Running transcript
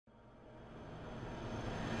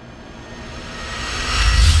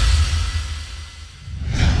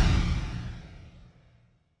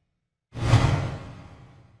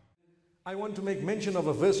I want to make mention of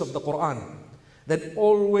a verse of the Quran that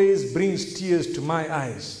always brings tears to my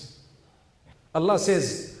eyes. Allah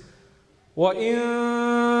says,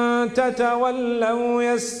 وَإِن تَتَوَلَّوْا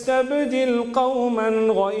يَسْتَبْدِلْ قَوْمًا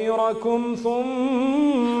غَيْرَكُمْ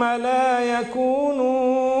ثُمَّ لَا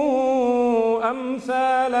يَكُونُوا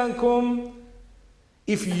أَمْثَالَكُمْ.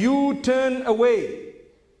 If you turn away,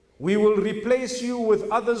 we will replace you with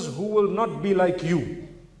others who will not be like you.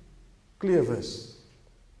 Clear verse.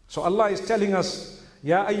 So Allah is telling us,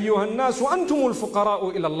 Ya ayyuhan nasu antumul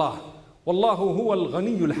fuqara'u ila Allah. Wallahu huwal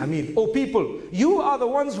ghaniyyul hamid. O people, you are the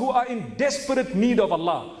ones who are in desperate need of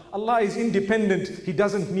Allah. Allah is independent. He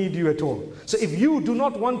doesn't need you at all. So if you do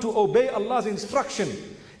not want to obey Allah's instruction,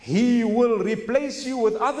 He will replace you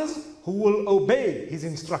with others who will obey His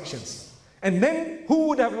instructions. And then who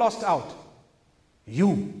would have lost out?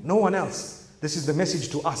 You, no one else. This is the message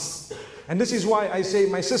to us. And this is why I say,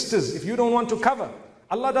 my sisters, if you don't want to cover,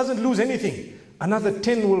 Allah doesn't lose anything. Another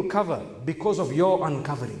 10 will cover because of your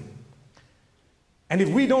uncovering. And if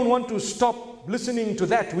we don't want to stop listening to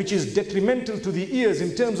that which is detrimental to the ears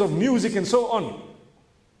in terms of music and so on,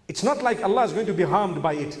 it's not like Allah is going to be harmed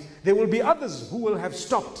by it. There will be others who will have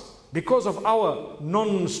stopped because of our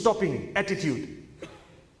non-stopping attitude.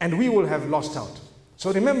 And we will have lost out.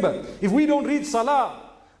 So remember, if we don't read Salah,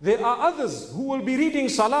 there are others who will be reading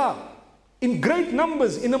Salah in great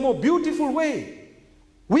numbers, in a more beautiful way.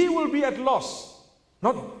 We will be at loss,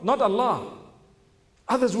 not Allah.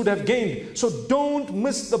 Others would have gained. So don't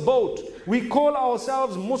miss the boat. We call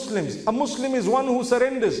ourselves Muslims. A Muslim is one who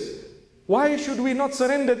surrenders. Why should we not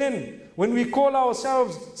surrender then? When we call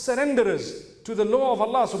ourselves surrenderers to the law of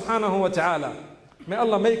Allah subhanahu wa ta'ala. May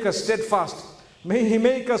Allah make us steadfast. May He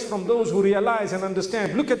make us from those who realize and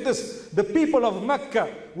understand. Look at this. The people of Mecca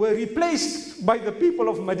were replaced by the people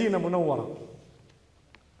of Medina Munawwara.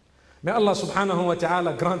 May Allah subhanahu wa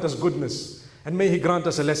ta'ala grant us goodness, and may He grant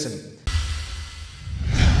us a lesson.